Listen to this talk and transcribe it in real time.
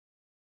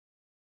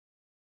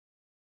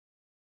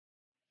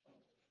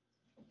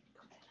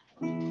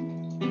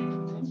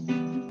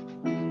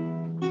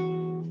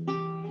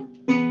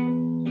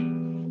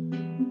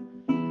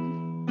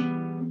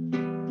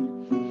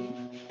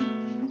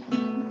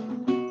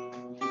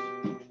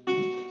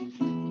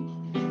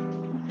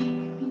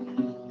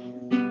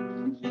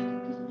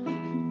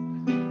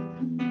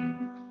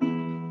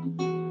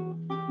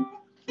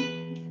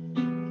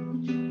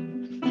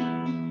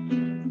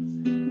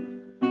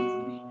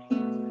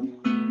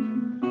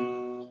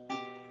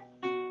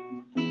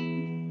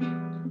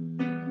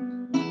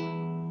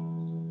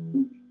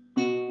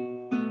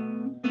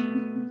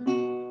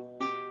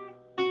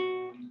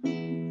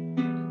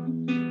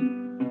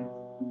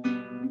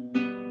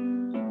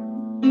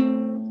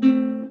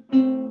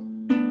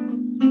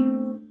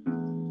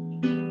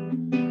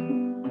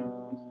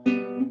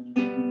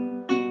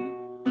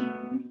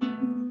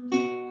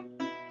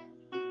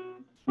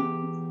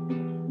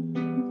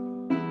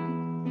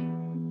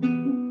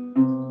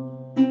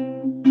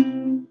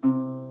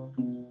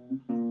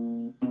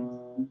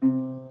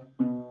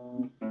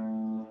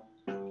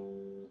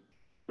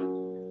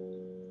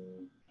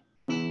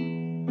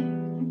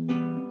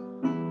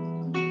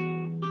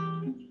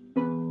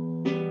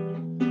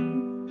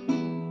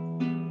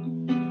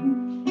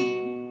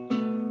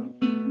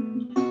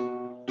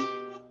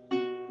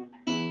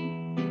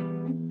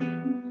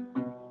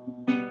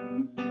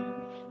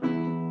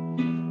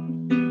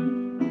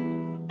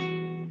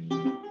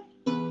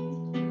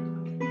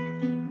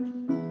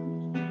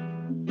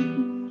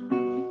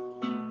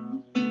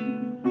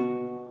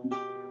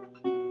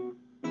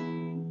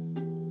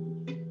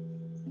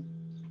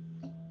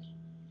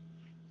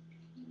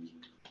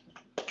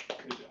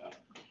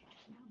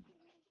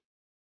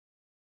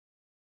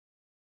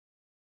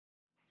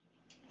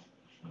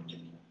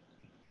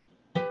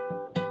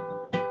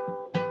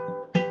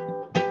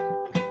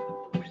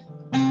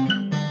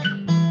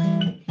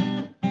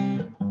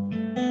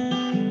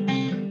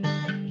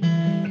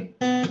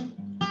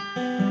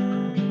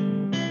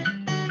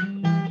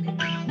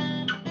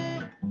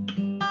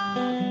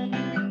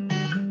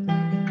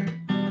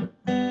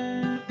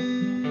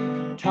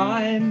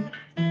Time,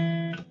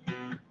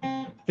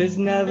 there's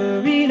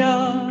never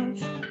enough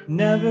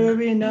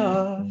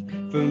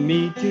for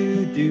me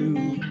to do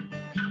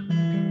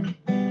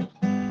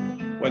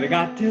what I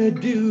got to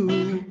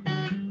do.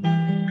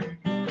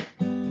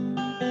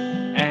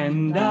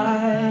 And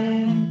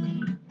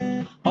I'm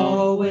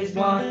always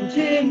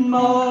wanting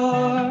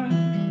more,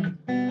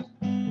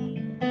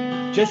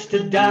 just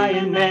a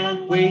dying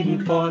man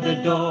waiting for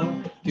the door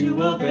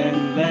to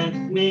open, let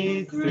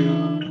me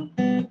through.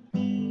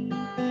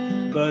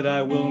 But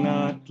I will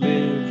not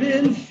live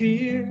in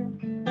fear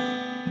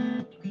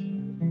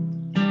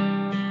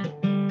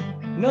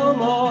no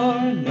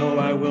more. No,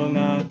 I will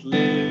not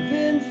live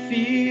in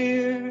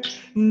fear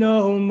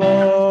no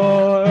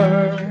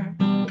more.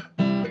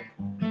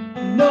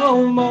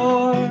 No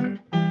more.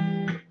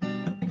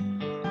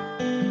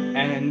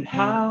 And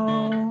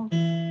how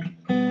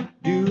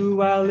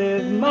do I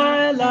live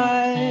my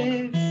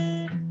life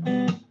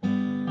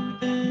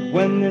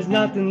when there's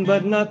nothing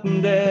but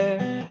nothing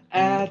there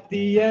at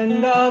the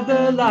end of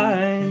the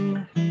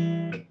line?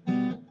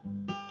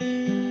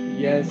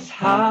 Yes,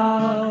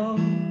 how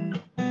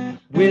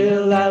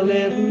will I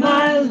live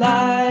my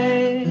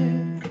life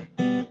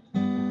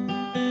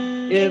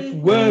if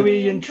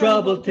worry and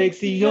trouble takes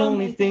the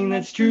only thing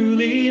that's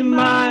truly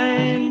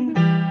mine?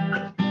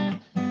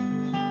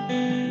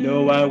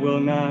 No, I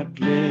will not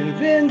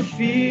live in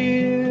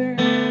fear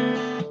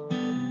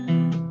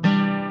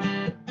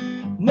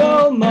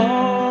no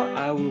more.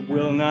 I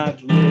will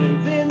not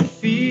live in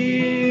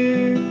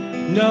fear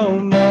no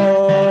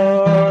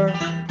more.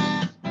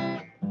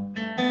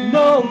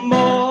 No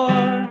more.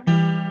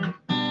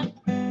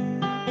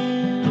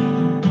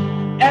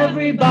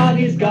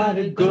 Everybody's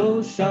gotta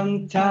go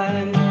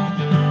sometime.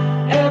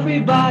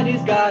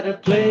 Everybody's got a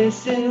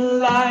place in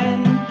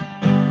line.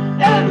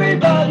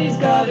 Everybody's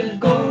gotta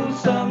go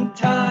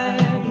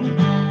sometime.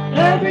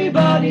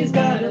 Everybody's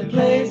got a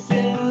place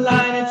in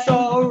line. It's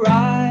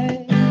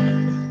alright.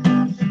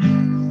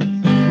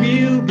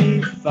 We'll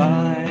be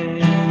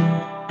fine.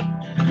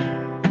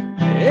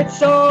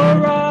 It's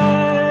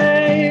alright.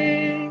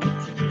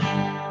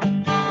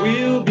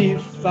 We'll be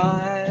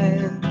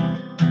fine.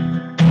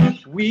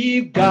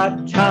 We've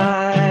got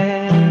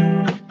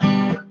time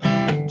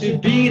to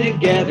be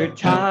together,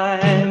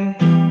 time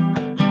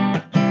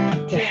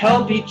to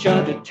help each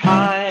other,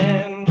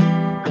 time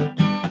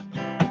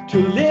to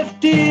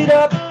lift it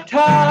up,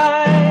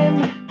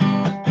 time.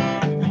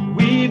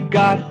 We've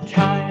got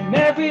time.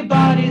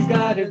 Everybody's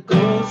gotta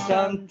go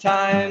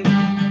sometime.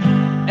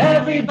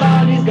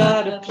 Everybody's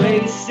got a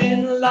place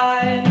in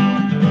line.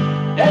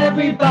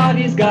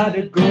 Everybody's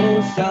gotta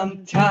go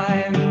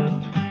sometime.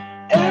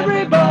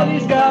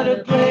 Everybody's got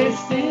a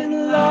place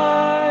in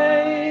line.